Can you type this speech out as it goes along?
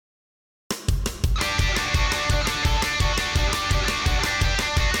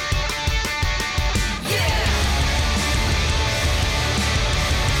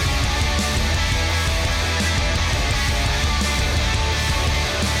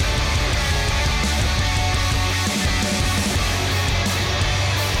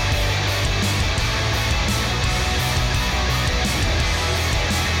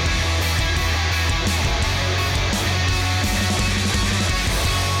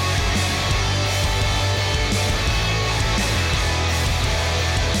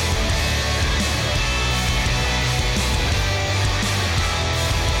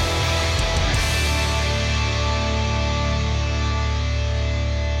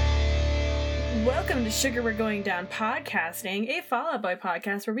Welcome to Sugar We're Going Down Podcasting, a Fall Out Boy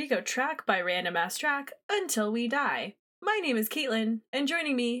podcast where we go track by random ass track until we die. My name is Caitlin, and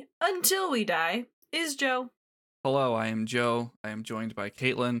joining me until we die is Joe. Hello, I am Joe. I am joined by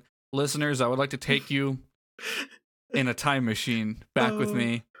Caitlin. Listeners, I would like to take you in a time machine back with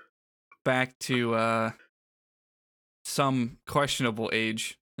me, back to some questionable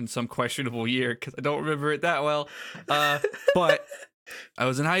age and some questionable year, because I don't remember it that well. But I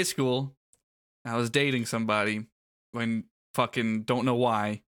was in high school. I was dating somebody when fucking don't know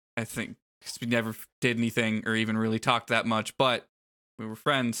why. I think 'cause we never did anything or even really talked that much, but we were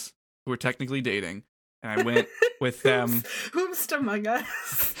friends who were technically dating. And I went with them. Who's among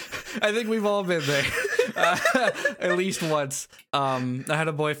us? I think we've all been there at least once. I had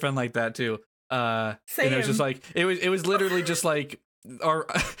a boyfriend like that too. Same. And it was just like it was literally just like. Or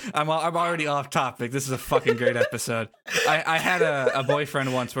I'm already off topic. This is a fucking great episode. I had a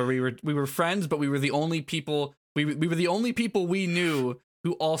boyfriend once where we were friends, but we were the only people we were the only people we knew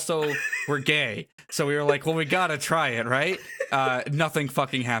who also were gay. So we were like, well, we gotta try it, right? Nothing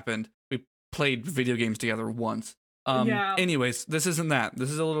fucking happened. We played video games together once. Yeah. Anyways, this isn't that. This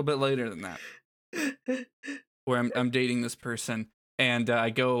is a little bit later than that. Where I'm dating this person, and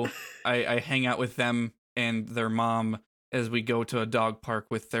I hang out with them and their mom as we go to a dog park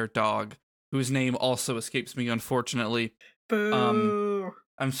with their dog, whose name also escapes me, unfortunately. Boo.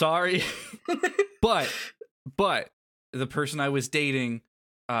 I'm sorry. but the person I was dating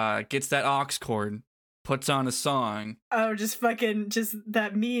gets that aux cord, puts on a song. Oh, just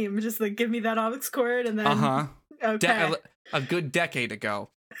that meme. Just like, give me that aux cord and then... Okay. A good decade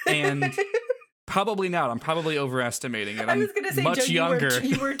ago. And probably not. I'm probably overestimating it. I was going to say, much Joe, younger.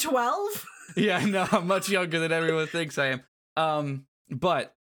 You were 12? Yeah, no, I'm much younger than everyone thinks I am.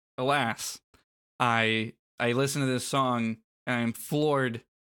 But alas, I listen to this song and I'm floored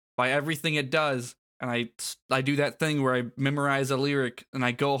by everything it does. And I do that thing where I memorize a lyric and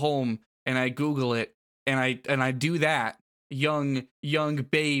I go home and I Google it and I do that. Young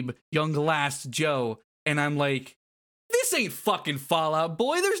babe, young last Joe. And I'm like, this ain't fucking Fall Out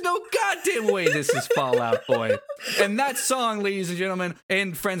Boy. There's no goddamn way this is Fall Out Boy. And that song, ladies and gentlemen,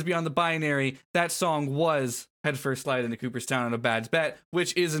 and friends beyond the binary, that song was Head First Slide into Cooperstown on a Bad Bet,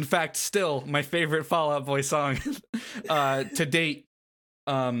 which is in fact still my favorite Fall Out Boy song to date.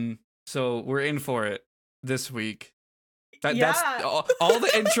 So we're in for it this week. That's all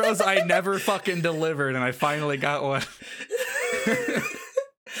the intros I never fucking delivered, and I finally got one.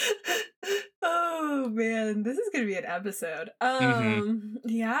 Oh man, this is gonna be an episode.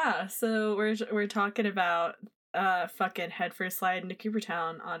 Yeah, so we're talking about fucking Head First Slide into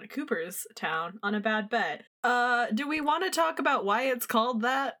Cooperstown on a Bad Bet. Do we want to talk about why it's called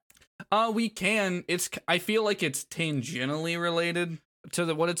that? We can. I feel like it's tangentially related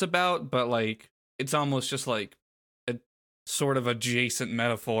to what it's about, but like it's almost just like a sort of adjacent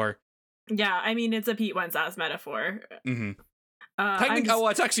metaphor. Yeah, I mean it's a Pete Wentz metaphor. Mm-hmm.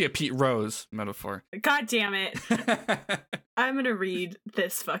 It's actually a Pete Rose metaphor. God damn it. I'm gonna read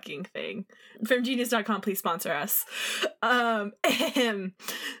this fucking thing. From Genius.com, please sponsor us. The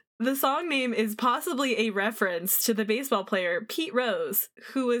song name is possibly a reference to the baseball player Pete Rose,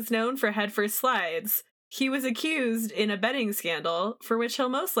 who was known for head first slides. He was accused in a betting scandal, for which he'll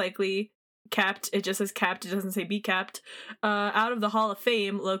most likely it just says capped, it doesn't say be capped, out of the Hall of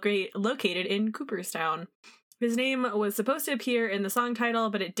Fame located in Cooperstown. His name was supposed to appear in the song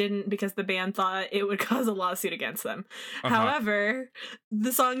title, but it didn't because the band thought it would cause a lawsuit against them. However,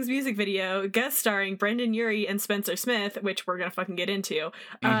 the song's music video, guest starring Brendan Urie and Spencer Smith, which we're gonna fucking get into,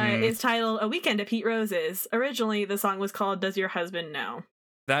 is titled A Weekend at Pete Rose's. Originally, the song was called Does Your Husband Know?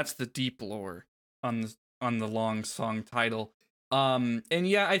 That's the deep lore on the long song title. And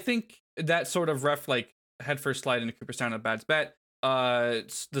yeah, I think that sort of like Head First Slide into Cooperstown, a Bad Bet. The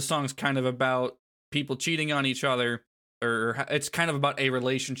song's kind of about people cheating on each other, or it's kind of about a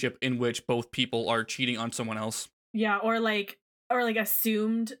relationship in which both people are cheating on someone else. Yeah, or like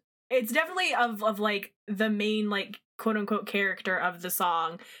assumed. It's definitely of like the main like quote unquote character of the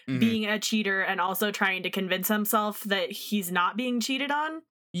song being a cheater and also trying to convince himself that he's not being cheated on.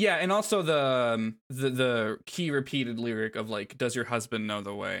 Yeah, and also the key repeated lyric of like, "Does your husband know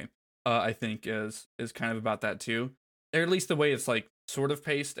the way?" I think is kind of about that too, or at least the way it's like sort of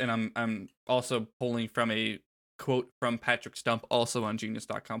paced. And I'm also pulling from a quote from Patrick Stump, also on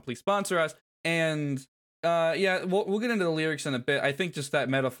Genius.com. Please sponsor us. And yeah, we'll get into the lyrics in a bit. I think just that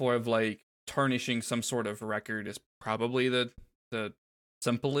metaphor of like tarnishing some sort of record is probably the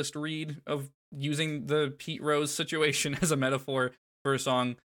simplest read of using the Pete Rose situation as a metaphor for a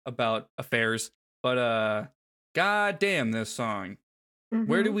song about affairs. But god damn, this song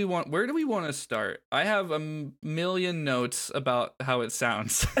Where do we want to start? I have a million notes about how it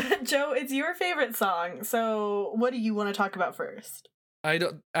sounds. Joe, it's your favorite song, so what do you want to talk about first? I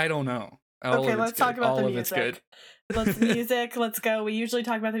don't know. Okay, let's talk about the music. Let's go. We usually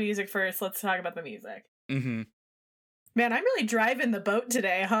talk about the music first. Let's talk about the music. Mm-hmm. Man, I'm really driving the boat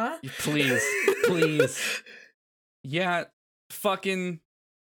today, huh? Please. Yeah, fucking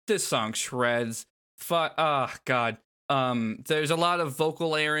this song shreds. God. There's a lot of vocal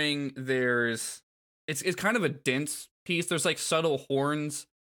layering. It's kind of a dense piece. There's like subtle horns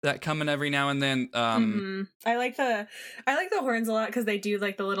that come in every now and then. I like the horns a lot because they do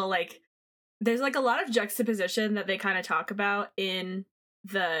like the little like. There's like a lot of juxtaposition that they kind of talk about in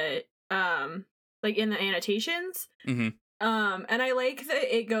the like in the annotations. Mm-hmm. And I like that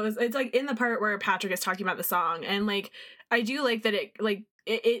it's like in the part where Patrick is talking about the song, and like I do like that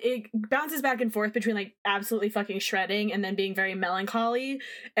it bounces back and forth between like absolutely fucking shredding and then being very melancholy,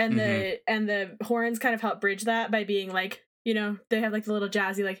 and the horns kind of help bridge that by being like, you know, they have like the little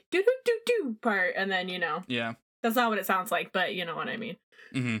jazzy like do do do do part, and then, you know, that's not what it sounds like, but you know what I mean.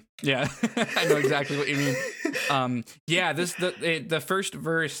 Mm-hmm. Yeah, I know exactly what you mean. The first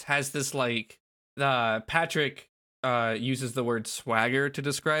verse has this like Patrick uses the word swagger to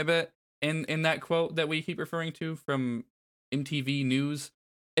describe it in that quote that we keep referring to from MTV News.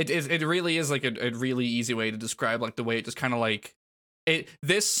 It really is like a really easy way to describe like the way it just kind of like it.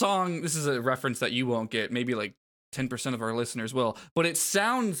 This song, this is a reference that you won't get. Maybe like 10% of our listeners will, but it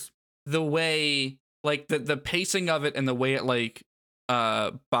sounds the way like the pacing of it and the way it like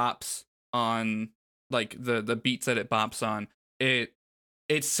bops on like the beats that it bops on. It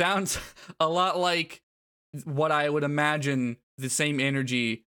sounds a lot like what I would imagine the same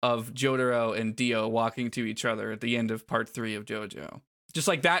energy of Jotaro and Dio walking to each other at the end of part 3 of JoJo. Just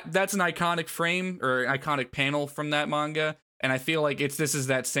like that's an iconic frame or an iconic panel from that manga. And I feel like this is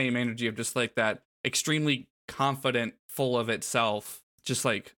that same energy of just like that extremely confident, full of itself, just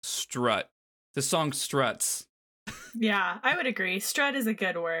like strut. The song struts. Yeah, I would agree. Strut is a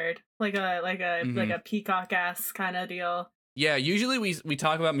good word. Like a peacock-ass kind of deal. Yeah, usually we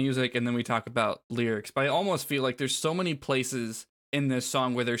talk about music and then we talk about lyrics, but I almost feel like there's so many places in this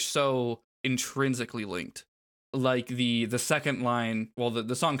song where they're so intrinsically linked. Like the second line, well,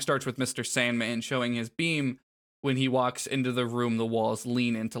 the song starts with Mr. Sandman showing his beam. When he walks into the room, the walls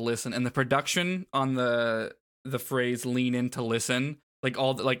lean in to listen. And the production on the phrase lean in to listen, like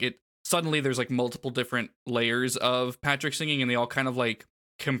all the, like it suddenly there's like multiple different layers of Patrick singing and they all kind of like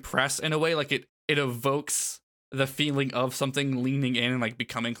compress in a way, like it evokes the feeling of something leaning in and like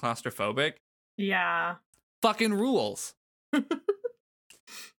becoming claustrophobic. Yeah. Fucking rules.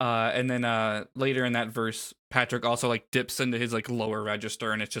 And then later in that verse, Patrick also like dips into his like lower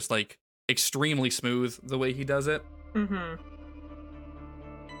register and it's just like extremely smooth the way he does it. Mm-hmm.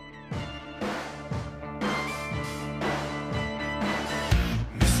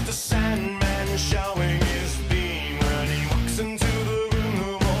 Mr. Sandman showing his beam when he walks into the room,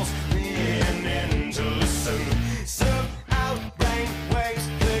 the walls lean in to listen. Surf out, rain waves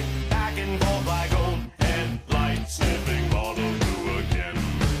flick back and forth like old headlights sniffing bottle blue again.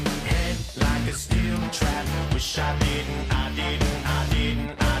 Head like a steel trap, wish I didn't, I didn't, I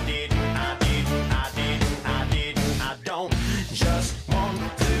didn't, I didn't, I didn't, I didn't, I didn't, I don't just want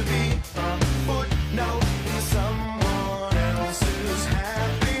to be a footnote in someone else's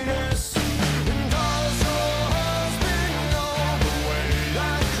happiness. And does your husband know the way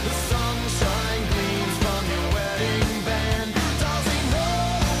that the sunshine gleams from your wedding band? Does he know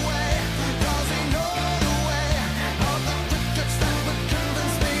the way? Does he know the way of the crickets that would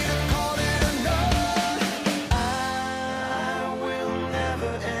convince me to call it a no? I will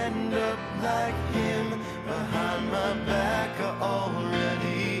never end up like him. Behind my back I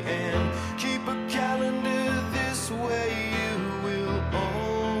already am. Keep a calendar this way, you will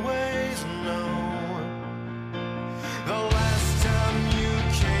always know. The last time you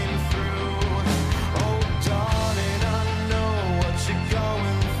came through, oh darling, I know what you're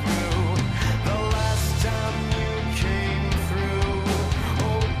going through. The last time you came through,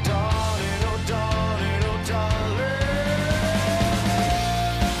 oh darling, oh darling, oh darling.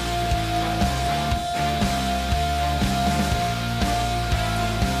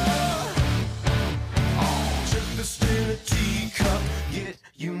 Took the still a teacup, get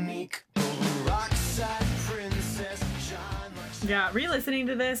unique. Rockside princess, shine like Yeah, re-listening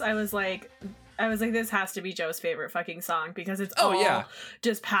to this, I was like, this has to be Joe's favorite fucking song because it's Oh, all yeah.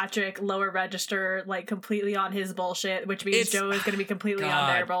 just Patrick lower register, like completely on his bullshit, which means It's- Joe is going to be completely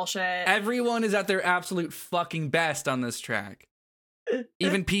on their God. bullshit. Everyone is at their absolute fucking best on this track.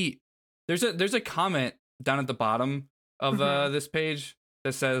 Even Pete. There's a comment down at the bottom of Mhm. this page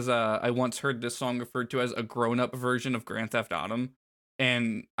that says, I once heard this song referred to as a grown-up version of Grand Theft Autumn.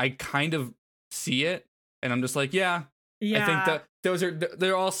 And I kind of see it. And I'm just like, yeah. Yeah. I think that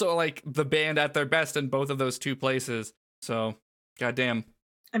they're also like the band at their best in both of those two places. So, goddamn.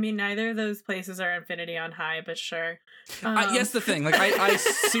 I mean, neither of those places are Infinity on High, but sure. Yes, the thing. Like, I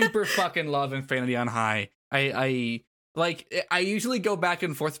super fucking love Infinity on High. I usually go back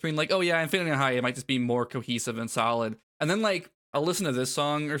and forth between like, oh yeah, Infinity on High, it might just be more cohesive and solid. And then like, I'll listen to this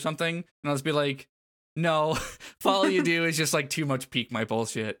song or something, and I'll just be like, no, Follow You Do is just like too much peak my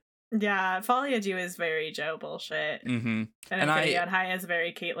bullshit. Yeah, Follow You Do is very Joe bullshit. Mm-hmm. And Infinity on High is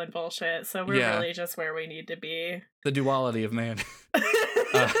very Caitlyn bullshit. So we're really just where we need to be. The duality of man.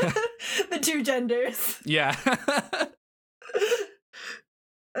 The two genders. Yeah.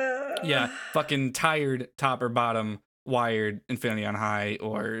 Yeah, fucking tired, top or bottom, wired, Infinity on High,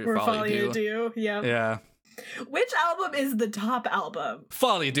 or Follow You Do. Yep. Yeah. Which album is the top album?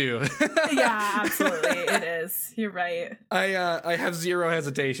 Follow You Do. Yeah, absolutely. It is. You're right. I have zero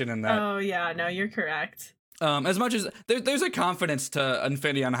hesitation in that. Oh, yeah. No, you're correct. As much as there's a confidence to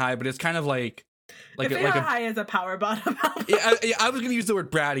Infinity on High, but it's kind of like Infinity on High is a power bottom album. I was gonna use the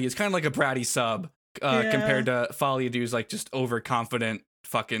word bratty. It's kind of like a bratty sub compared to Follow You Do's like just overconfident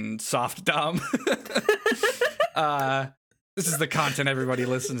fucking soft dom. This is the content everybody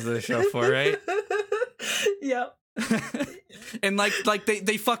listens to the show for, right? Yep. And like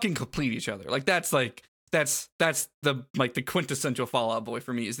they fucking complete each other. Like that's the like the quintessential Fall Out Boy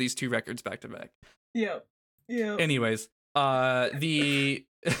for me is these two records back to back. Yep. Anyways, the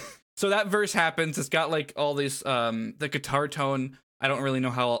so that verse happens. It's got like all this the guitar tone. I don't really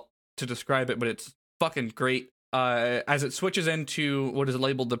know how to describe it, but it's fucking great. As it switches into what is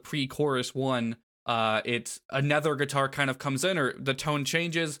labeled the pre-chorus one, it's another guitar kind of comes in, or the tone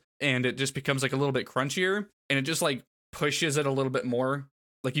changes, and it just becomes like a little bit crunchier, and it just like pushes it a little bit more.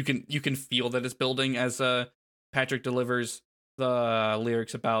 Like you can feel that it's building as Patrick delivers the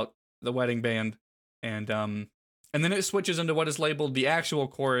lyrics about the wedding band, and then it switches into what is labeled the actual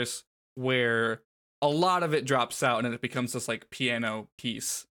chorus, where a lot of it drops out, and it becomes this like piano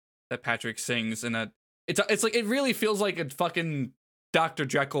piece that Patrick sings in a. It's like it really feels like a fucking Dr.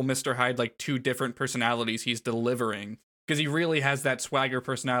 Jekyll, Mr. Hyde, like two different personalities he's delivering, because he really has that swagger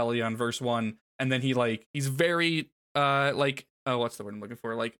personality on verse 1, and then he's very like, oh, what's the word I'm looking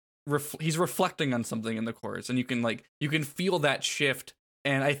for? Like he's reflecting on something in the chorus, and you can feel that shift,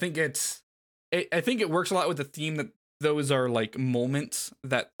 and I think it works a lot with the theme that those are like moments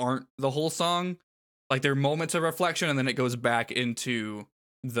that aren't the whole song, like they're moments of reflection, and then it goes back into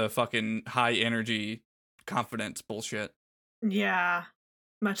the fucking high energy confidence bullshit. Yeah,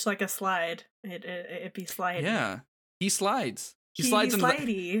 much like a slide. It be sliding. Yeah, he slides. He slides into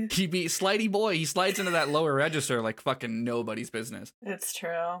slidey. He be slidey boy. He slides into that lower register like fucking nobody's business. It's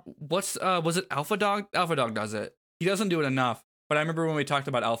true. Was it Alpha Dog? Alpha Dog does it. He doesn't do it enough. But I remember when we talked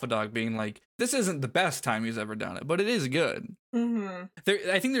about Alpha Dog being like, this isn't the best time he's ever done it, but it is good. Mm-hmm.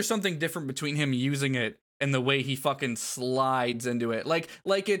 I think there's something different between him using it and the way he fucking slides into it. Like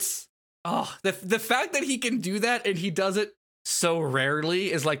it's the fact that he can do that and he does it so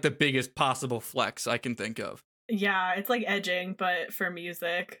rarely is like the biggest possible flex I can think of. Yeah, it's like edging, but for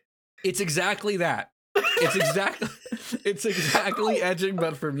music. It's exactly that. It's exactly edging,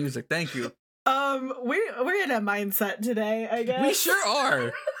 but for music. Thank you. We're in a mindset today, I guess. We sure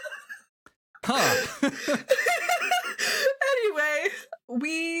are. Huh. Anyway,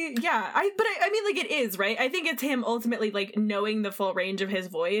 I mean, like, it is, right? I think it's him ultimately, like, knowing the full range of his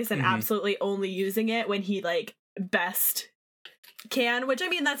voice and absolutely only using it when he, like, best can, which, I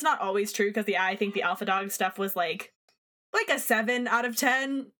mean, that's not always true, because I think the Alpha Dog stuff was, like a 7 out of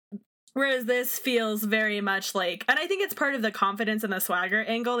 10, whereas this feels very much like, and I think it's part of the confidence and the swagger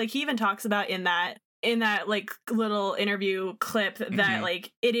angle, like, he even talks about in that like little interview clip that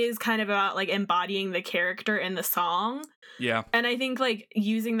like it is kind of about like embodying the character in the song. Yeah. And I think like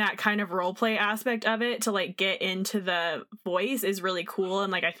using that kind of role play aspect of it to like get into the voice is really cool,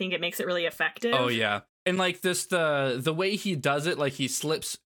 and like I think it makes it really effective. Oh yeah. And like this the way he does it, like he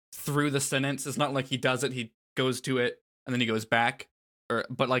slips through the sentence. It's not like he does it, he goes to it and then he goes back,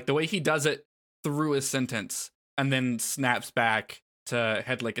 but like the way he does it through a sentence and then snaps back to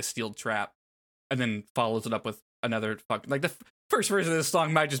head like a steel trap, and then follows it up with another like the first verse of this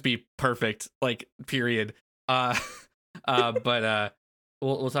song might just be perfect, like period. But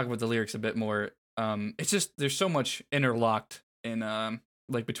we'll talk about the lyrics a bit more. It's just there's so much interlocked in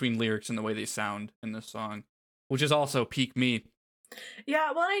like between lyrics and the way they sound in this song, which is also peak me.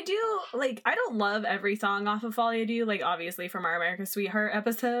 Yeah, well, I do, like, I don't love every song off of Fall I Do, like, obviously from our America's Sweetheart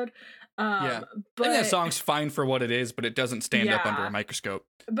episode. Yeah. But I think that song's fine for what it is, but it doesn't stand up under Yeah. a microscope.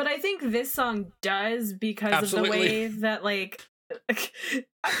 But I think this song does because Absolutely. of the way that, like,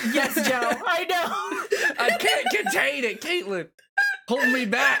 yes, Joe, I know. I can't contain it, Caitlin. Hold me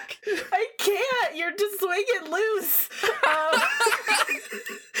back. I can't. You're just swinging loose.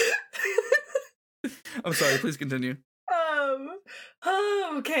 I'm sorry. Please continue.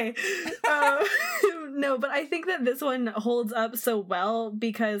 Oh, okay. No, but I think that this one holds up so well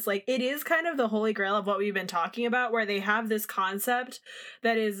because, like, it is kind of the holy grail of what we've been talking about, where they have this concept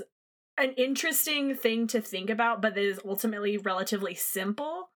that is an interesting thing to think about, but that is ultimately relatively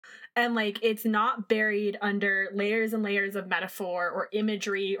simple. And, like, it's not buried under layers and layers of metaphor or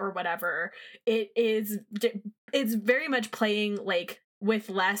imagery or whatever. It's very much playing, like, with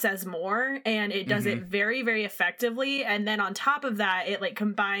less as more, and it does it very, very effectively. And then on top of that, it, like,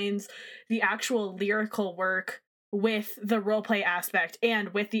 combines the actual lyrical work with the roleplay aspect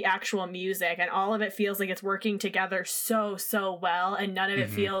and with the actual music, and all of it feels like it's working together so well, and none of it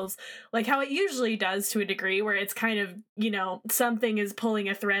feels like how it usually does to a degree, where it's kind of, you know, something is pulling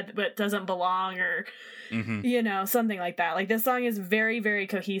a thread but doesn't belong, or you know, something like that. Like, this song is very, very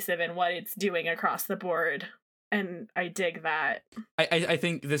cohesive in what it's doing across the board, and I dig that. I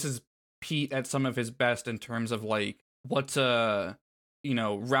think this is Pete at some of his best in terms of, like, what's a, you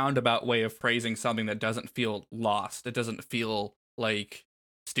know, roundabout way of phrasing something that doesn't feel lost. It doesn't feel, like,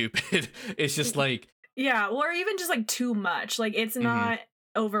 stupid. It's just like, yeah, or even just, like, too much. Like, it's not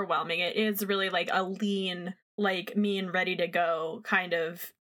overwhelming. It is really, like, a lean, like, me and ready to go kind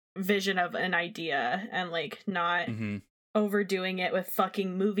of vision of an idea, and, like, not overdoing it with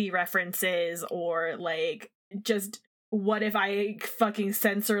fucking movie references, or, like, just, what if I fucking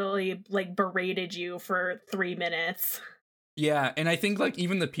sensorily, like, berated you for 3 minutes? yeah. And I think, like,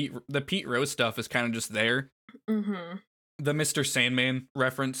 even the Pete Rose stuff is kind of just there. The Mr. Sandman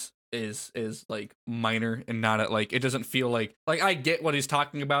reference is like minor and not at, like, it doesn't feel like I get what he's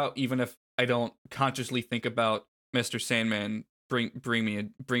talking about, even if I don't consciously think about Mr. Sandman. Bring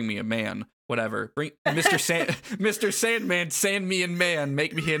me a man, whatever. Bring Mr. Sandman, sand me and man,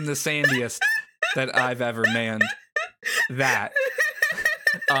 make me him the sandiest that I've ever manned. That.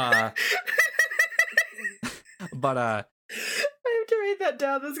 But I have to write that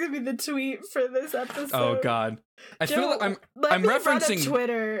down. That's gonna be the tweet for this episode. oh god, I Joe, feel like I'm let me run a referencing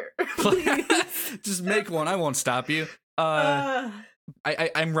Twitter, please. Just make one. I won't stop you. I'm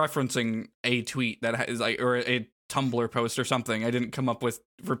referencing a tweet that is, like, or a Tumblr post or something. I didn't come up with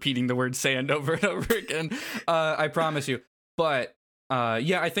repeating the word sand over and over again. I promise you. But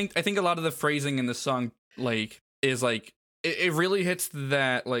yeah, I think a lot of the phrasing in this song, like, is like it really hits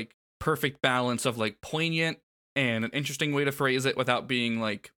that, like, perfect balance of, like, poignant and an interesting way to phrase it without being,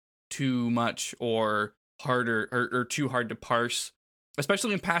 like, too much or harder or too hard to parse,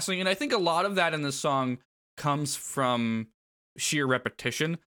 especially in passing. And I think a lot of that in this song comes from sheer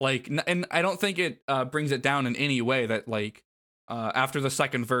repetition. Like, and I don't think it brings it down in any way that, like, after the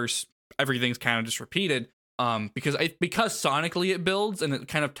second verse, everything's kind of just repeated. Because sonically it builds and it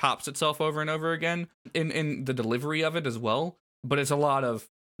kind of tops itself over and over again in the delivery of it as well. But it's a lot of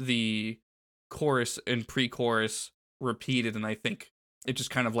the chorus and pre-chorus repeated, and I think it just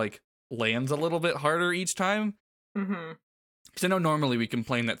kind of, like, lands a little bit harder each time. Because I know normally we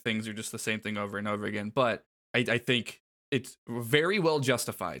complain that things are just the same thing over and over again, but I think it's very well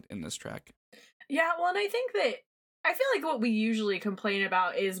justified in this track. Yeah, well, and I think that I feel like what we usually complain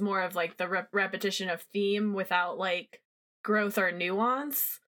about is more of, like, the repetition of theme without, like, growth or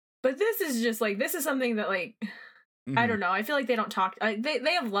nuance. But this is just, like, this is something that, like, I don't know. I feel like they don't talk.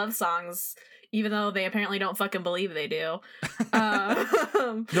 They have love songs, even though they apparently don't fucking believe they do.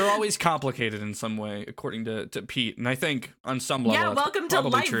 They're always complicated in some way, according to Pete. And I think on some level, yeah, that's welcome to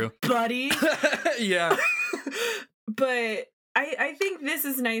probably life, true. buddy. Yeah. But I think this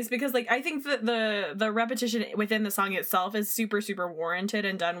is nice because, like, I think that the repetition within the song itself is super, super warranted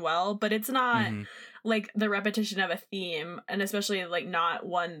and done well, but it's not like the repetition of a theme, and especially, like, not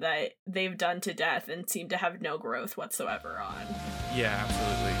one that they've done to death and seem to have no growth whatsoever on. Yeah,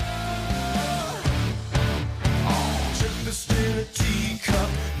 absolutely. Tempest in a teacup,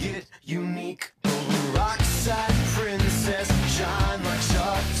 get unique. Rockside princess, shine like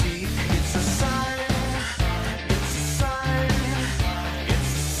sharp teeth. It's a sign. It's a sign. It's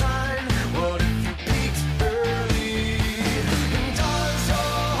a sign. What if you peaked early? And does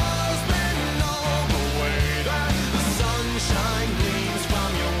your husband know the way that the sunshine gleams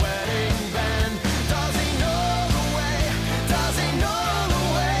from your wedding band? Does he know the way? Does he know the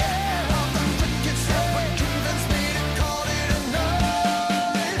way? Of the crickets that would convince me to call it enough?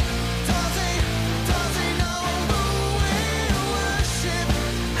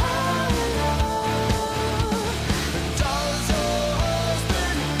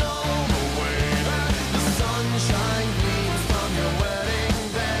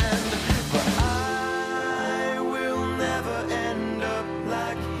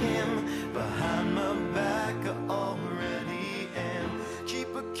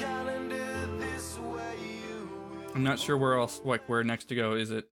 I'm not sure where else, like where next to go.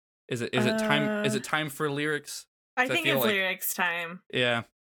 Is it time? Is it time for lyrics? I 'Cause think feel it's like- lyrics time. Yeah,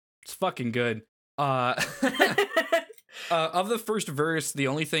 it's fucking good. Of the first verse, the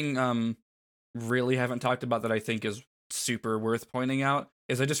only thing really haven't talked about that I think is super worth pointing out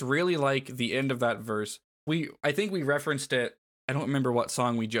is I just really like the end of that verse. I think we referenced it. I don't remember what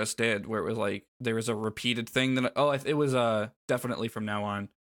song we just did where it was like there was a repeated thing that it was definitely From Now On.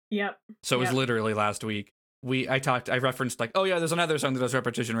 Yep. So it was Yep. literally last week. I referenced like, oh yeah, there's another song that does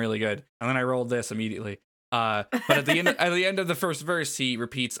repetition really good, and then I rolled this immediately. But at the end of the first verse, he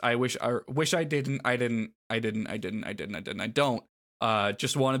repeats, I wish I didn't, I don't.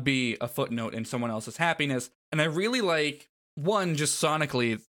 Just want to be a footnote in someone else's happiness. And I really like, one, just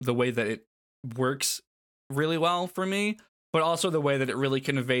sonically, the way that it works really well for me, but also the way that it really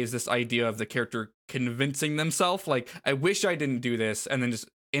conveys this idea of the character convincing themselves, like, I wish I didn't do this, and then just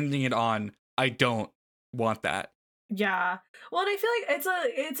ending it on, I don't want that. Yeah. Well, and I feel like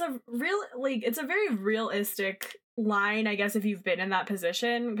it's a very realistic line, I guess, if you've been in that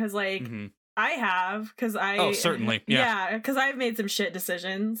position, because like I have, because Oh, certainly. Yeah. because I've made some shit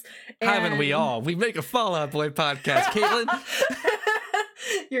decisions. Haven't we and- all? We make a Fall Out Boy podcast, Caitlin.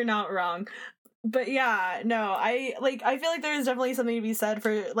 You're not wrong. But yeah, no, I feel like there's definitely something to be said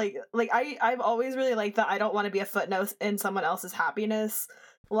for I've always really liked that I don't want to be a footnote in someone else's happiness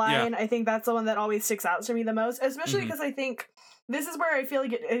line. I think that's the one that always sticks out to me the most, especially because I think this is where I feel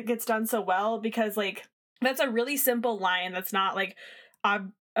like it gets done so well, because like that's a really simple line that's not like how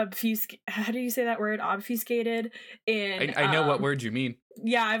do you say that word, obfuscated in I know what word you mean.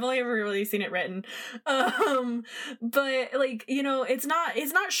 yeah, I've only ever really seen it written. But like, you know, it's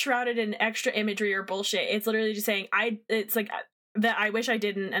not shrouded in extra imagery or bullshit. It's literally just saying it's like that I wish I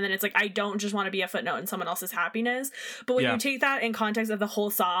didn't, and then it's like I don't just want to be a footnote in someone else's happiness. But when you take that in context of the whole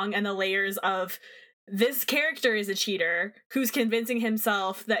song and the layers of this character is a cheater who's convincing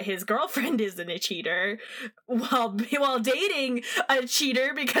himself that his girlfriend isn't a cheater while dating a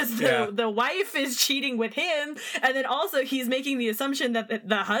cheater because the wife is cheating with him, and then also he's making the assumption that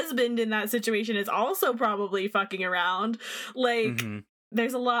the husband in that situation is also probably fucking around. Like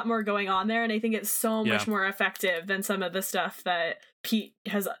there's a lot more going on there, and I think it's so much more effective than some of the stuff that Pete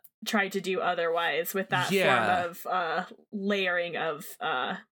has tried to do otherwise with that form of layering of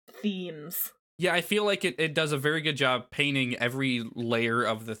themes. Yeah, I feel like it does a very good job painting every layer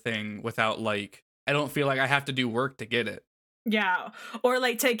of the thing without, like, I don't feel like I have to do work to get it. Yeah, or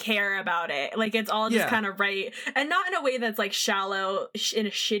like to care about it. Like it's all just kind of right, and not in a way that's like shallow in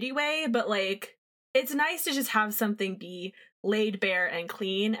a shitty way, but like it's nice to just have something be laid bare and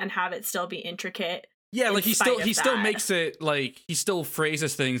clean and have it still be intricate. Yeah, like he still makes it, like, he still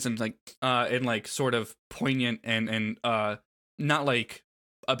phrases things in like sort of poignant and not like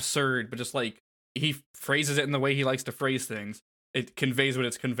absurd, but just like he phrases it in the way he likes to phrase things. It conveys what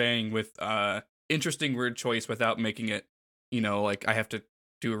it's conveying with interesting word choice without making it, you know, like I have to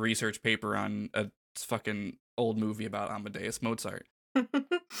do a research paper on a fucking old movie about Amadeus Mozart.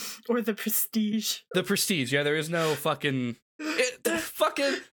 Or The Prestige. The Prestige, yeah, there is no fucking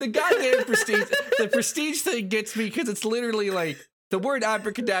the goddamn Prestige. The Prestige thing gets me because it's literally like the word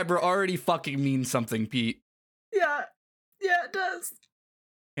abracadabra already fucking means something, Pete. Yeah, it does.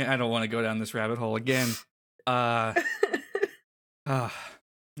 And I don't want to go down this rabbit hole again.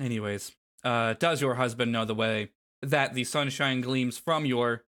 Anyways, does your husband know the way that the sunshine gleams from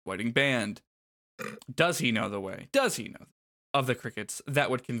your wedding band? Does he know the way? Does he know of the crickets that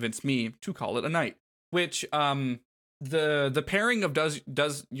would convince me to call it a night? Which the pairing of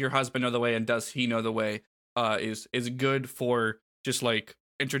does your husband know the way and does he know the way is good for just like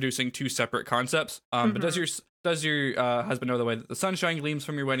introducing two separate concepts. But does your husband know the way that the sunshine gleams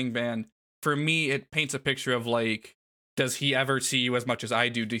from your wedding band? For me, it paints a picture of like, does he ever see you as much as I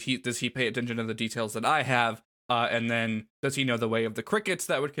do? Does he pay attention to the details that I have? And then does he know the way of the crickets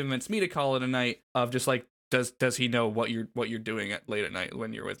that would convince me to call it a night? Of just like, does he know what you're doing at late at night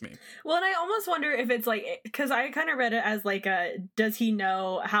when you're with me? Well, and I almost wonder if it's like, because I kind of read it as like does he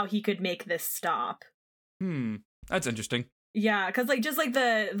know how he could make this stop? That's interesting. Yeah, because like just like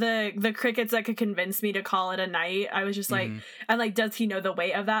the crickets that could convince me to call it a night, I was just like, and like, does he know the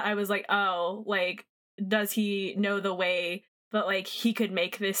way of that? I was like, oh, like, does he know the way that like he could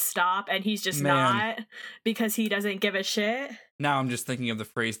make this stop, and he's just not because he doesn't give a shit? Now I'm just thinking of the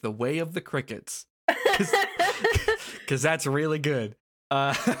phrase "the way of the crickets," because that's really good.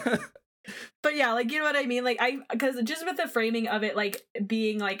 But yeah, like, you know what I mean? Like, because just with the framing of it, like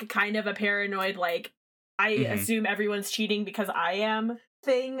being like kind of a paranoid, like, I assume everyone's cheating because I am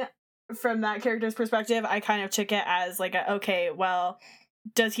thing from that character's perspective, I kind of took it as like okay, well,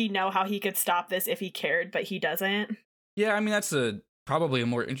 does he know how he could stop this if he cared, but he doesn't? Yeah, I mean that's probably a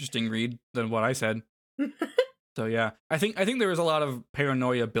more interesting read than what I said. So yeah, I think there was a lot of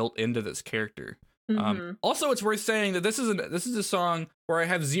paranoia built into this character. Also, it's worth saying that this is a song where I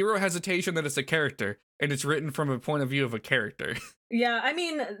have zero hesitation that it's a character, and it's written from a point of view of a character. Yeah, I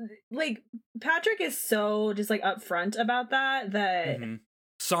mean, like, Patrick is so just like upfront about that.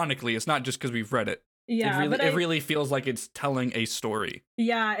 Sonically, it's not just because we've read it. Yeah, it really feels like it's telling a story.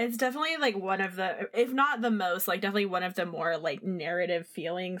 Yeah, it's definitely like one of the, if not the most, like definitely one of the more like narrative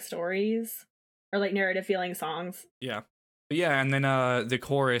feeling stories, or like narrative feeling songs. Yeah. But yeah, and then the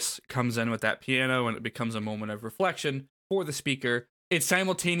chorus comes in with that piano, and it becomes a moment of reflection for the speaker. It's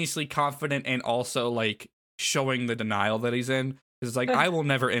simultaneously confident and also like showing the denial that he's in. It's like, I will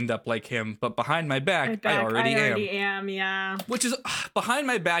never end up like him, but behind my back, I already am. Yeah. Which is, behind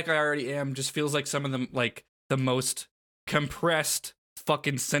my back, I already am, just feels like some of them, like, the most compressed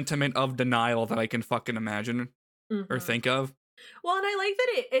fucking sentiment of denial that I can fucking imagine or think of. Well, and I like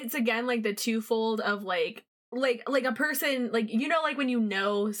that it's again like the twofold of like a person, like, you know, like when you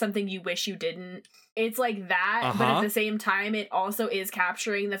know something you wish you didn't, it's like that, but at the same time it also is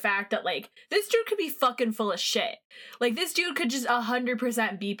capturing the fact that like this dude could be fucking full of shit. Like this dude could just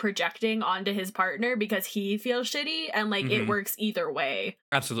 100% be projecting onto his partner because he feels shitty, and like it works either way.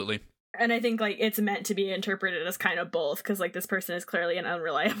 Absolutely. And I think like it's meant to be interpreted as kind of both, because like this person is clearly an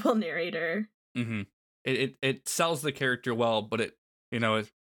unreliable narrator. It sells the character well, but it, you know,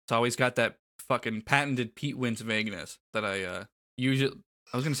 it's always got that fucking patented Pete Wentz vagueness that I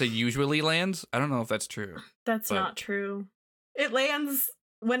usually lands. I don't know if that's true. That's not true. It lands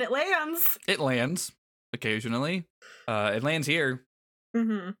when it lands. It lands occasionally. It lands here.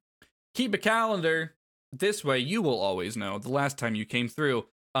 Keep a calendar. This way you will always know the last time you came through.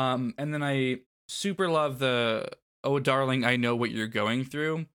 And then I super love the "Oh darling, I know what you're going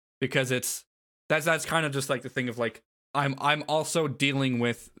through," because that's kind of just like the thing of like I'm also dealing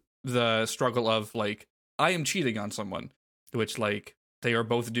with the struggle of like I am cheating on someone, which like they are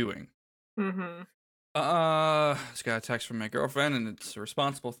both doing. Just got a text from my girlfriend, and it's a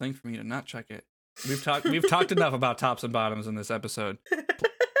responsible thing for me to not check it. We've talked enough about tops and bottoms in this episode.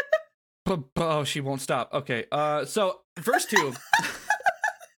 Oh, she won't stop. Okay, so verse 2.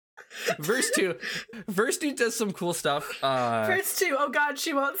 Verse 2 does some cool stuff. Verse 2, oh god,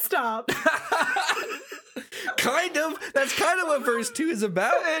 she won't stop. Kind of. That's kind of what verse 2 is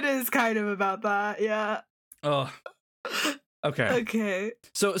about. It is kind of about that, yeah. Oh. Okay.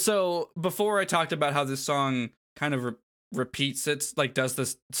 So before I talked about how this song kind of repeats, it's like does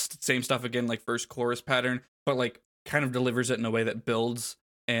this same stuff again, like verse chorus pattern, but like kind of delivers it in a way that builds,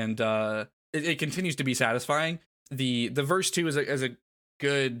 and it continues to be satisfying. The verse 2 is a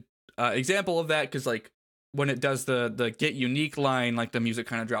good example of that, because like when it does the get unique line, like the music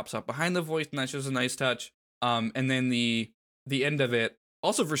kind of drops up behind the voice, and that's just a nice touch. And then the end of it,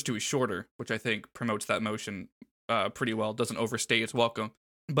 also verse 2 is shorter, which I think promotes that motion pretty well, doesn't overstay its welcome.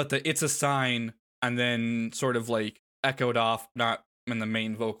 But it's a sign, and then sort of like echoed off, not in the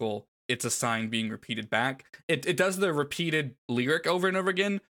main vocal, it's a sign being repeated back. It does the repeated lyric over and over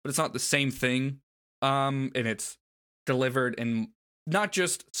again, but it's not the same thing. And it's delivered in not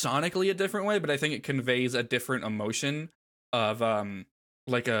just sonically a different way, but I think it conveys a different emotion of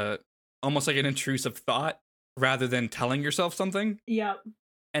like almost like an intrusive thought rather than telling yourself something. Yep.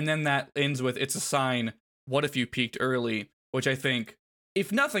 And then that ends with "it's a sign, what if you peaked early," which I think,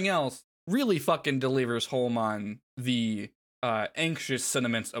 if nothing else, really fucking delivers home on the anxious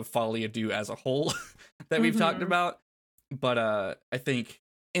sentiments of Folie à Deux as a whole that we've talked about. But I think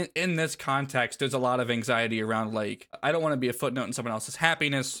in this context, there's a lot of anxiety around like, I don't want to be a footnote in someone else's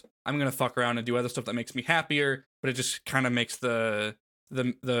happiness. I'm gonna fuck around and do other stuff that makes me happier, but it just kind of makes the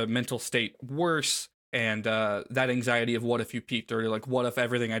mental state worse. And that anxiety of what if you peaked early, like what if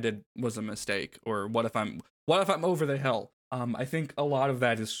everything I did was a mistake, or what if I'm over the hill. I think a lot of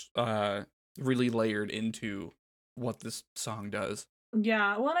that is really layered into what this song does.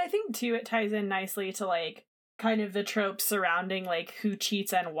 Yeah, well, and I think too it ties in nicely to like kind of the tropes surrounding like who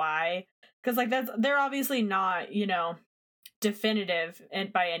cheats and why, because like they're obviously not, you know, definitive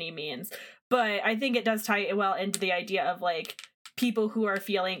and by any means, but I think it does tie it well into the idea of like people who are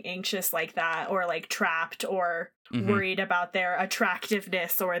feeling anxious like that, or like trapped, or worried about their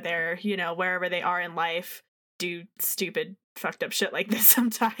attractiveness, or their, you know, wherever they are in life, do stupid fucked up shit like this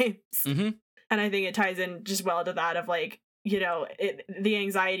sometimes. And I think it ties in just well to that of like, you know, the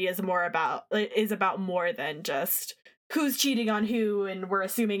anxiety is about more than just who's cheating on who, and we're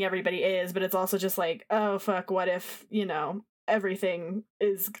assuming everybody is, but it's also just like, oh fuck, what if, you know, everything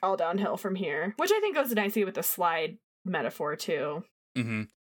is all downhill from here, which I think goes nicely with the slide metaphor too. Mm-hmm.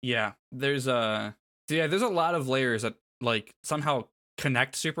 Yeah, there's a lot of layers that like somehow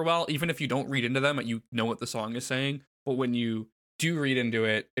connect super well, even if you don't read into them, you know what the song is saying. But when you do read into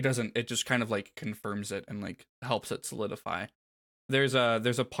it, it doesn't. It just kind of like confirms it and like helps it solidify. There's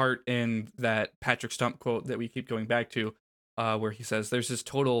a part in that Patrick Stump quote that we keep going back to, where he says, "There's this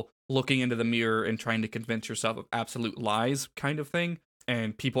total looking into the mirror and trying to convince yourself of absolute lies kind of thing."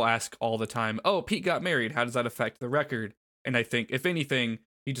 And people ask all the time, "Oh, Pete got married. How does that affect the record?" And I think, if anything,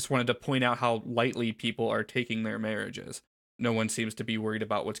 he just wanted to point out how lightly people are taking their marriages. No one seems to be worried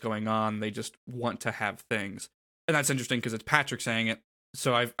about what's going on. They just want to have things. And that's interesting because it's Patrick saying it.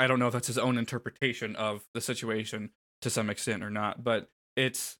 So I don't know if that's his own interpretation of the situation to some extent or not. But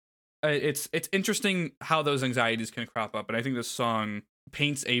it's interesting how those anxieties can crop up. And I think this song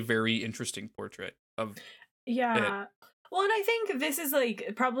paints a very interesting portrait of Yeah. it. Well, and I think this is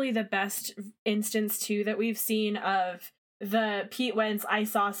like probably the best instance too that we've seen of the Pete Wentz, I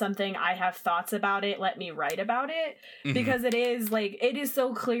saw something, I have thoughts about it, let me write about it. Mhm. Because it is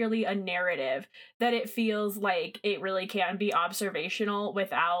so clearly a narrative that it feels like it really can be observational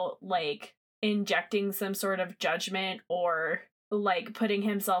without like injecting some sort of judgment or like putting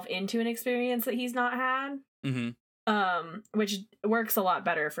himself into an experience that he's not had. Which works a lot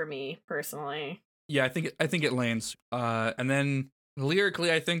better for me personally. Yeah, I think it lands. And then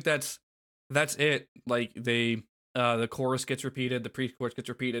lyrically, I think that's it. Like the chorus gets repeated, the pre-chorus gets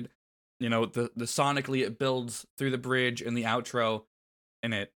repeated. You know, the sonically it builds through the bridge and the outro,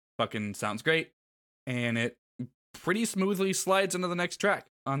 and it fucking sounds great. And it pretty smoothly slides into the next track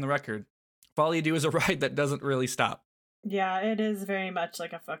on the record. If all you do is a ride that doesn't really stop. Yeah, it is very much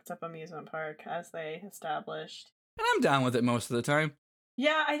like a fucked up amusement park, as they established. And I'm down with it most of the time.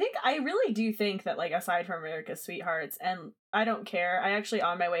 Yeah, I really do think that, like, aside from America's Sweethearts, and I Don't Care, I actually,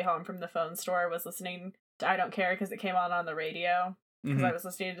 on my way home from the phone store, was listening to I Don't Care because it came on the radio. Because I was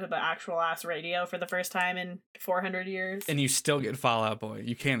listening to the actual ass radio for the first time in 400 years. And you still get Fall Out Boy.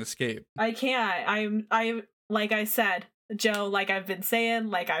 You can't escape. I can't. I'm like I said, Joe, like I've been saying,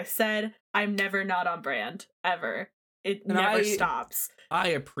 like I've said, I'm never not on brand. Ever. It And never stops. I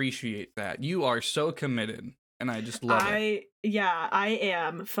appreciate that. You are so committed. And I just love it. Yeah, I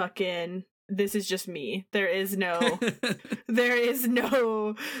am fucking, this is just me. There is no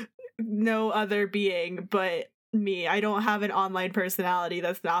no other being but me. I don't have an online personality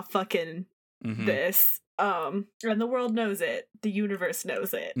that's not fucking this. And the world knows it. The universe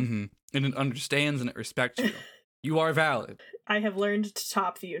knows it. And it understands and it respects you. You are valid. I have learned to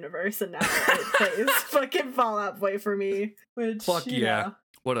top the universe, and now it plays fucking Fall Out Boy for me. Which, fuck yeah.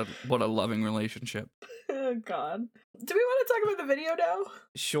 What a loving relationship. Oh god. Do we want to talk about the video now?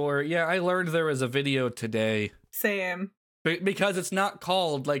 Sure. Yeah, I learned there was a video today. Same. Because it's not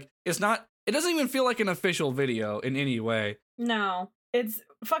called, like, it doesn't even feel like an official video in any way. No. It's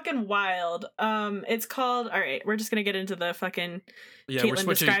fucking wild. It's called, alright, we're just gonna get into the fucking Caitlin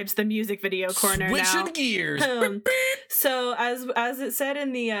describes the music video corner now. Switching gears. So as it said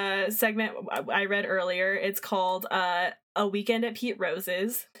in the segment I read earlier, it's called A Weekend at Pete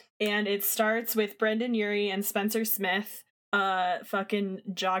Rose's, and it starts with Brendan Urie and Spencer Smith fucking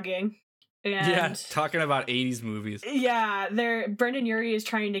jogging. And yeah, talking about 80s movies. Yeah, Brendan Urie is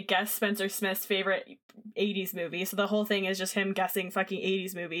trying to guess Spencer Smith's favorite 80s movie. So the whole thing is just him guessing fucking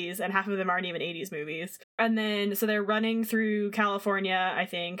 80s movies, and half of them aren't even 80s movies. And then, so they're running through California, I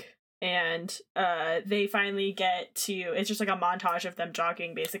think, and they finally get to, it's just like a montage of them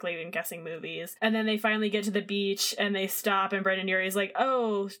jogging, basically, and guessing movies. And then they finally get to the beach, and they stop, and Brendan Urie's like,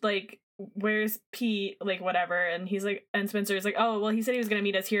 oh, like, where's Pete, like whatever, and he's like, and Spencer's like, oh well, he said he was gonna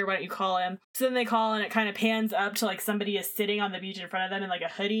meet us here, why don't you call him? So then they call, and it kind of pans up to like somebody is sitting on the beach in front of them in like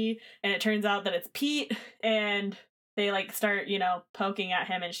a hoodie, and it turns out that it's Pete, and they like start, you know, poking at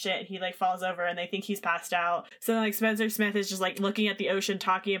him and shit, and he like falls over, and they think he's passed out. So then like Spencer Smith is just like looking at the ocean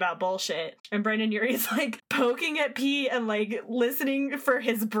talking about bullshit, and Brendan Urie's like poking at Pete and like listening for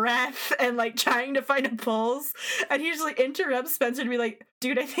his breath and like trying to find a pulse, and he just like interrupts Spencer to be like,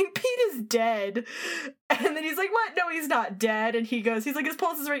 dude, I think Pete is dead. And then he's like, what? No, he's not dead. And he's like, his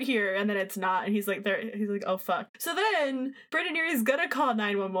pulse is right here. And then it's not. And he's like, oh, fuck. So then Brendan Urie's gonna call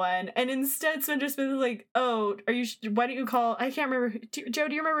 911. And instead, Spencer Smith is like, oh, why don't you call? I can't remember. Joe,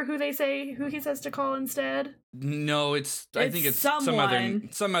 do you remember who he says to call instead? No, I think it's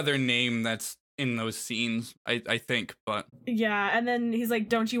some other name that's in those scenes, I think, but yeah. And then he's like,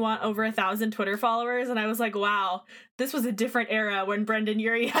 don't you want over 1,000 Twitter followers? And I was like, wow, this was a different era when Brendan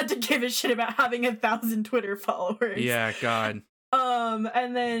Urie had to give a shit about having 1,000 Twitter followers. Yeah, god.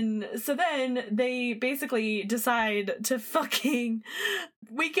 And then they basically decide to fucking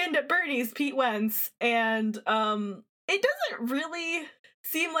Weekend at Bernie's Pete Wentz, and it doesn't really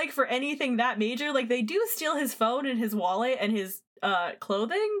seem like for anything that major. Like, they do steal his phone and his wallet and his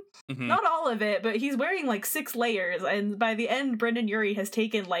clothing. Mhm. Not all of it, but he's wearing like 6 layers, and by the end Brendan Urie has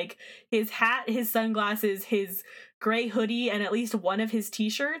taken like his hat, his sunglasses, his gray hoodie, and at least one of his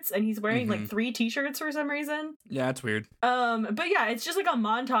t-shirts, and he's wearing like 3 t-shirts for some reason. Yeah, it's weird. But yeah, it's just like a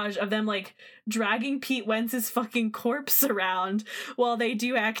montage of them like dragging Pete Wentz's fucking corpse around while they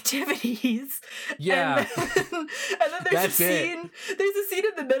do activities. Yeah. And then there's That's it. there's a scene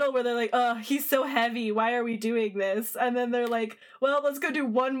in the middle where they're like, oh, he's so heavy, why are we doing this? And then they're like, well, let's go do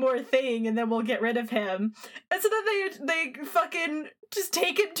one more thing and then we'll get rid of him. And so then they fucking just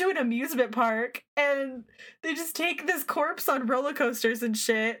take him to an amusement park, and they just take this corpse on roller coasters and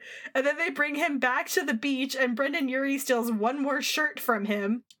shit, and then they bring him back to the beach, and Brendan Urie steals one more shirt from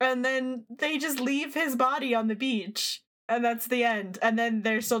him, and then they just leave his body on the beach. And that's the end. And then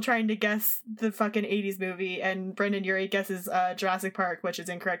they're still trying to guess the fucking 80s movie, and Brendan Urie guesses Jurassic Park, which is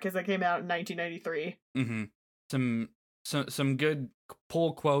incorrect because it came out in 1993. Mm-hmm. Some good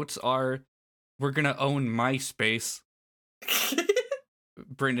pull quotes are, "We're gonna own MySpace."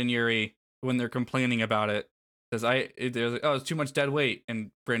 Brendan Urie, when they're complaining about it, says, they're like, "Oh, it's too much dead weight,"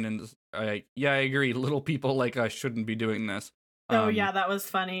 and Brendan's like, "Yeah, I agree. Little people like us shouldn't be doing this." Oh yeah, that was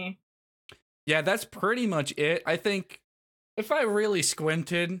funny. Yeah, that's pretty much it. I think if I really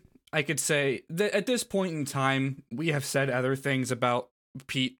squinted, I could say that at this point in time, we have said other things about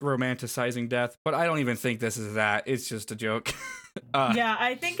Pete romanticizing death, but I don't even think this is that. It's just a joke. Yeah,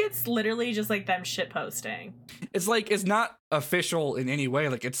 I think it's literally just like them shit posting. It's like, it's not official in any way.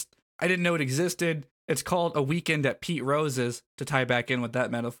 Like, I didn't know it existed. It's called A Weekend at Pete Rose's, to tie back in with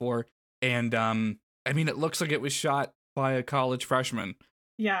that metaphor. And I mean, it looks like it was shot by a college freshman.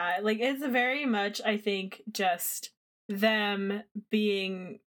 Yeah, like, it's very much, I think, just them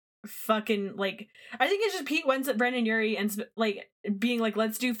being fucking, like, I think it's just Pete Wentz at Brendan Urie and, like, being like,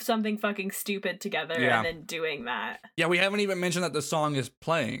 let's do something fucking stupid together, and then doing that. Yeah, we haven't even mentioned that the song is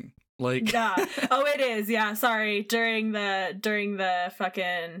playing. Like, yeah. Oh, it is. Yeah, sorry. During the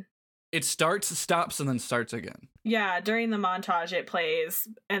fucking... It starts, stops, and then starts again. Yeah, during the montage it plays,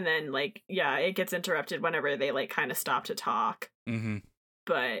 and then, like, yeah, it gets interrupted whenever they, like, kind of stop to talk. Mm-hmm.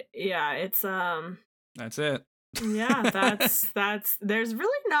 But yeah, it's That's it. Yeah, that's there's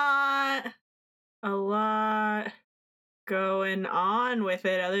really not a lot going on with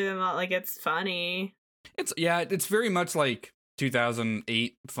it other than that, like, it's funny. It's very much like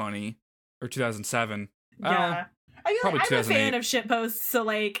 2008 funny, or 2007. Yeah. I feel probably like I'm a 2008. fan of shitposts, so,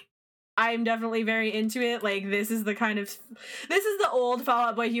 like, I'm definitely very into it. Like, this is the old Fall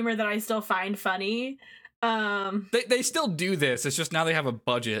Out Boy humor that I still find funny. They still do this. It's just now they have a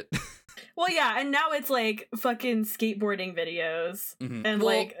budget. Well, yeah, and now it's like fucking skateboarding videos and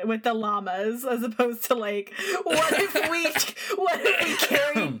like with the llamas, as opposed to like, what if we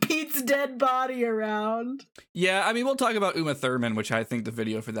carry Pete's dead body around? Yeah, I mean, we'll talk about Uma Thurman, which I think the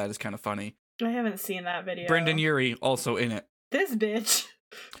video for that is kind of funny. I haven't seen that video. Brendan Urie also in it. This bitch.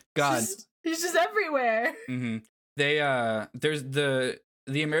 God, he's just everywhere. Mm-hmm. There's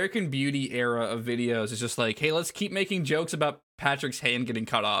the American Beauty era of videos is just like, hey, let's keep making jokes about Patrick's hand getting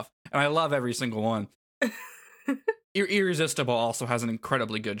cut off. And I love every single one. Irresistible also has an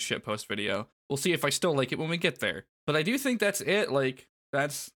incredibly good shitpost video. We'll see if I still like it when we get there. But I do think that's it. Like,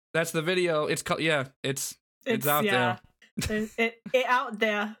 that's the video. It's out there. It out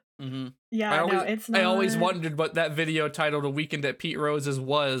there. Mm-hmm. Yeah, it's not. I always wondered what that video titled A Weekend at Pete Rose's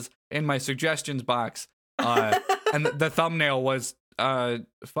was in my suggestions box. And the thumbnail was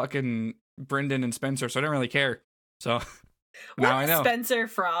fucking Brendan and Spencer, so I didn't really care. So now I know. Spencer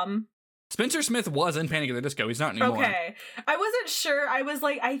from? Spencer Smith was in Panic at the Disco. He's not anymore. Okay. I wasn't sure. I was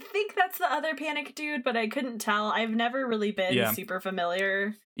like, I think that's the other Panic dude, but I couldn't tell. I've never really been super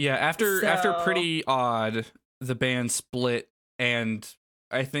familiar. Yeah, after Pretty Odd, the band split, and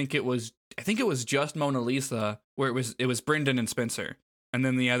I think it was just Mona Lisa, where it was Brendan and Spencer, and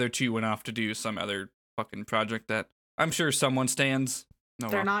then the other two went off to do some other fucking project that I'm sure someone stands. No,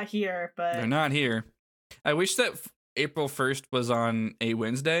 they're not here, but they're not here. I wish that April 1st was on a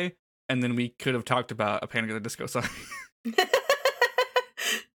Wednesday, and then we could have talked about a Panic at the Disco song.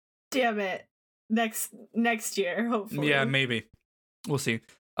 Damn it. Next year, hopefully. Yeah, maybe. We'll see.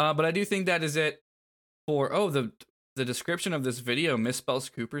 But I do think that is it for the description of this video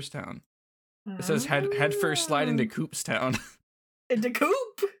misspells Cooperstown. It says head first slide into Coopstown. Into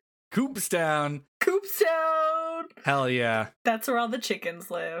Coop? Coopstown. Coopstown. Hell yeah. That's where all the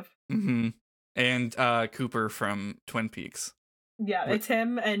chickens live. Mm-hmm. And Cooper from Twin Peaks. Yeah, it's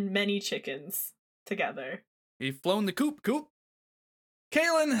him and many chickens together. You've flown the coop.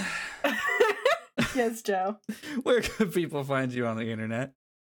 Kaylin! Yes, Joe. Where can people find you on the internet?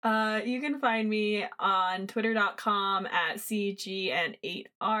 You can find me on twitter.com at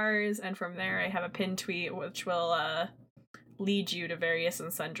CGN8Rs, and from there I have a pinned tweet which will lead you to various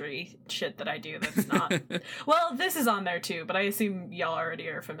and sundry shit that I do that's not. Well, this is on there too, but I assume y'all already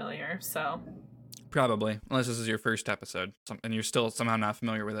are familiar, so. Probably, unless this is your first episode and you're still somehow not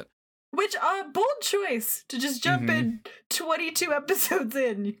familiar with it. Which, bold choice to just jump in 22 episodes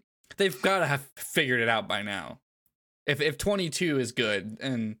in. They've got to have figured it out by now. If 22 is good,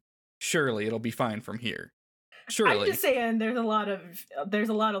 and surely it'll be fine from here. Surely. I'm just saying, there's a lot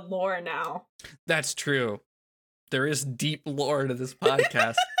of lore now. That's true. There is deep lore to this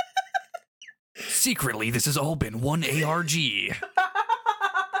podcast. Secretly, this has all been one ARG.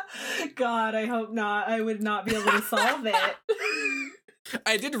 God, I hope not. I would not be able to solve it.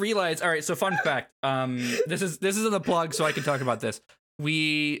 I did realize. All right, so fun fact. This isn't a plug, so I can talk about this.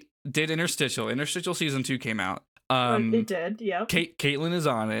 We did Interstitial. Interstitial season 2 came out. It did. Yep. Caitlin is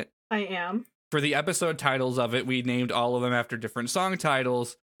on it. I am. For the episode titles of it, we named all of them after different song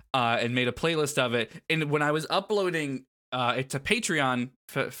titles. And made a playlist of it. And when I was uploading it to Patreon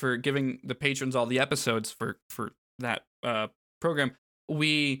for giving the patrons all the episodes for that program,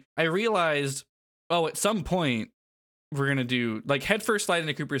 I realized, at some point we're gonna do like Head First Slide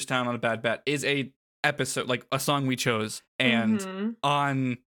into Cooperstown on a Bad Bet is a episode, like a song we chose, and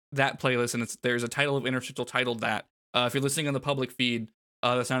on that playlist, and there's a title of Interstitial titled that. If you're listening on the public feed,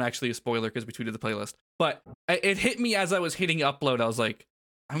 that's not actually a spoiler because we tweeted the playlist. But it hit me as I was hitting upload. I was like,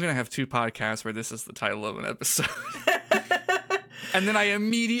 I'm going to have 2 podcasts where this is the title of an episode. And then I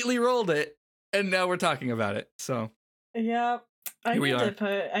immediately rolled it, and now we're talking about it. So, yeah, I Here we are.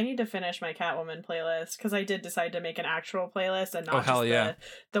 need to finish my Catwoman playlist, because I did decide to make an actual playlist and not hell just yeah.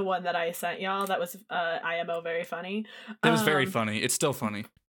 the one that I sent y'all. That was IMO very funny. It was very funny. It's still funny.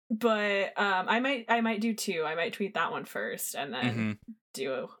 But I might do 2. I might tweet that one first and then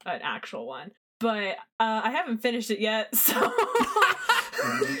do an actual one. But I haven't finished it yet, so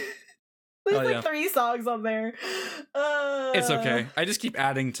there's 3 songs on there. It's okay. I just keep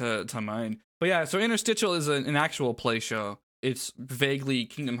adding to mine. But yeah, so Interstitial is an actual play show. It's vaguely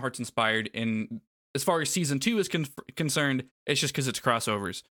Kingdom Hearts inspired. In as far as season 2 is concerned, it's just because it's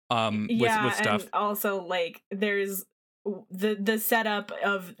crossovers. With stuff. And also like there's the setup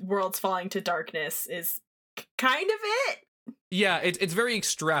of worlds falling to darkness is kind of it. Yeah, it's very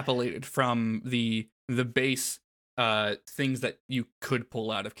extrapolated from the base things that you could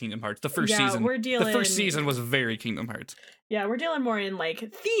pull out of Kingdom Hearts. The first season was very Kingdom Hearts. Yeah, we're dealing more in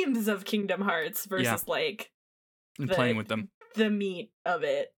like themes of Kingdom Hearts versus like and playing with them. The meat of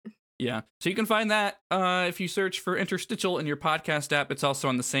it. Yeah. So you can find that if you search for Interstitial in your podcast app. It's also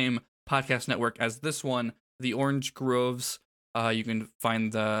on the same podcast network as this one, The Orange Groves. You can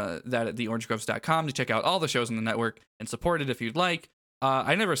find that at theorangegroves.com to check out all the shows on the network and support it if you'd like.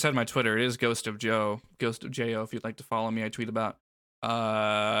 I never said my Twitter. It is Ghost of Joe, Ghost of Jo. If you'd like to follow me, I tweet about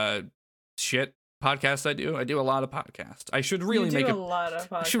shit podcasts. I do a lot of podcasts. I should really make a lot of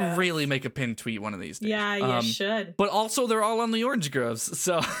podcasts. I should really make a pinned tweet one of these days. Yeah, you should. But also, they're all on the Orange Groves,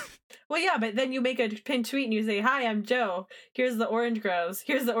 so. Well, yeah, but then you make a pinned tweet and you say, "Hi, I'm Joe. Here's the Orange Groves.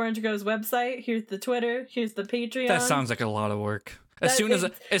 Here's the Orange Groves website. Here's the Twitter. Here's the Patreon." That sounds like a lot of work. As soon as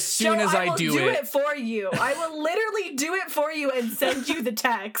I do it for you. I will literally do it for you and send you the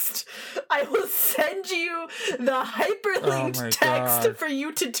text. I will send you the hyperlinked text for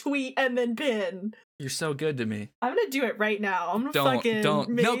you to tweet and then pin. You're so good to me. I'm gonna do it right now. I'm gonna don't.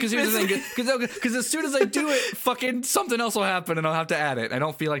 No, because here's the thing. Because as soon as I do it, fucking something else will happen, and I'll have to add it. I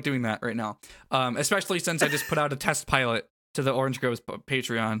don't feel like doing that right now. Especially since I just put out a test pilot to the Orange Groves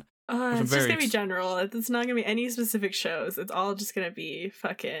Patreon. It's just gonna be general. It's not gonna be any specific shows. It's all just gonna be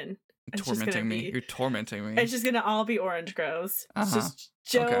fucking tormenting me. You're tormenting me. It's just gonna all be Orange Groves. It's just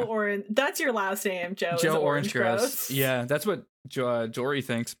Joe Orange. That's your last name, Joe. Joe Orange Groves. Yeah, that's what Jory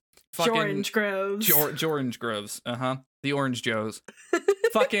thinks. Orange Groves. Orange Groves. The Orange Joes.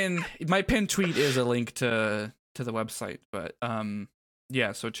 Fucking my pinned tweet is a link to the website, but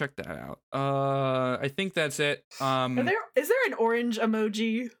yeah, so check that out. I think that's it. Is there an orange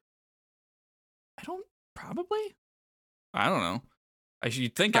emoji? I don't know.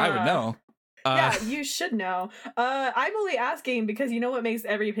 You'd think I would know. Yeah, you should know. I'm only asking because you know what makes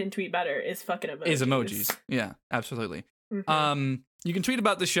every pin tweet better is fucking emojis. Is emojis. Yeah, absolutely. Mm-hmm. You can tweet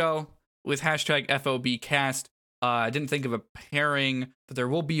about the show with hashtag FOBcast. I didn't think of a pairing, but there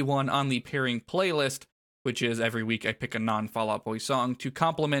will be one on the pairing playlist, which is every week I pick a non-Fall Out Boy song to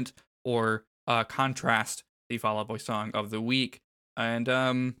complement or contrast the Fall Out Boy song of the week. And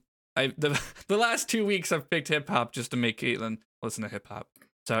the last 2 weeks I've picked hip hop just to make Caitlin listen to hip hop.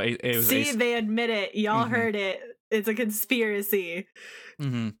 So it was. See, they admit it. Y'all heard it. It's a conspiracy.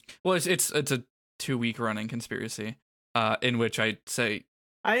 Well, it's a 2-week running conspiracy, in which I say.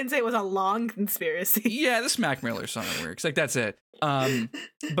 I didn't say it was a long conspiracy. Yeah, this Mac Miller song works. Like, that's it.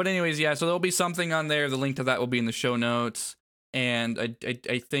 But anyways, yeah, so there'll be something on there. The link to that will be in the show notes. And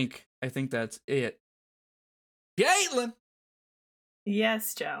I think that's it. Caitlin!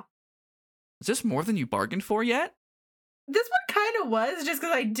 Yes, Joe. Is this more than you bargained for yet? This one kind of was, just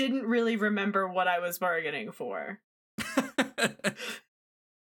because I didn't really remember what I was bargaining for.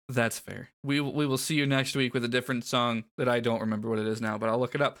 That's fair. We will see you next week with a different song that I don't remember what it is now, but I'll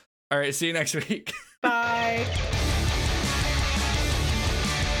look it up. All right, see you next week. Bye.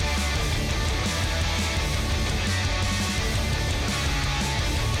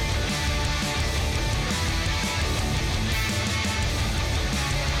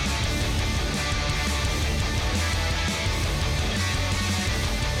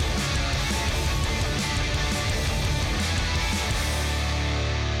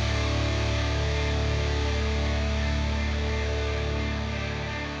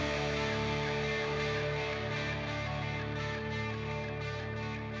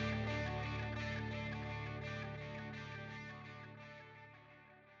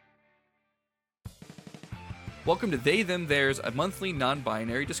 Welcome to They, Them, Theirs, a monthly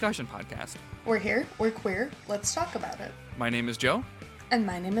non-binary discussion podcast. We're here, we're queer, let's talk about it. My name is Joe. And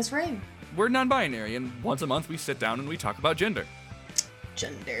my name is Rain. We're non-binary, and once a month we sit down and we talk about gender.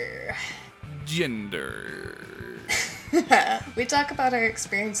 Gender. We talk about our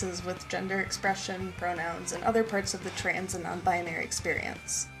experiences with gender expression, pronouns, and other parts of the trans and non-binary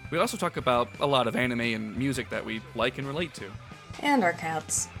experience. We also talk about a lot of anime and music that we like and relate to. And our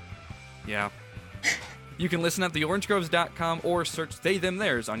cats. Yeah. You can listen at theorangegroves.com or search They, Them,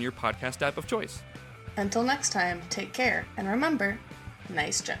 Theirs on your podcast app of choice. Until next time, take care, and remember,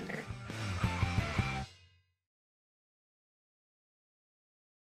 nice gender.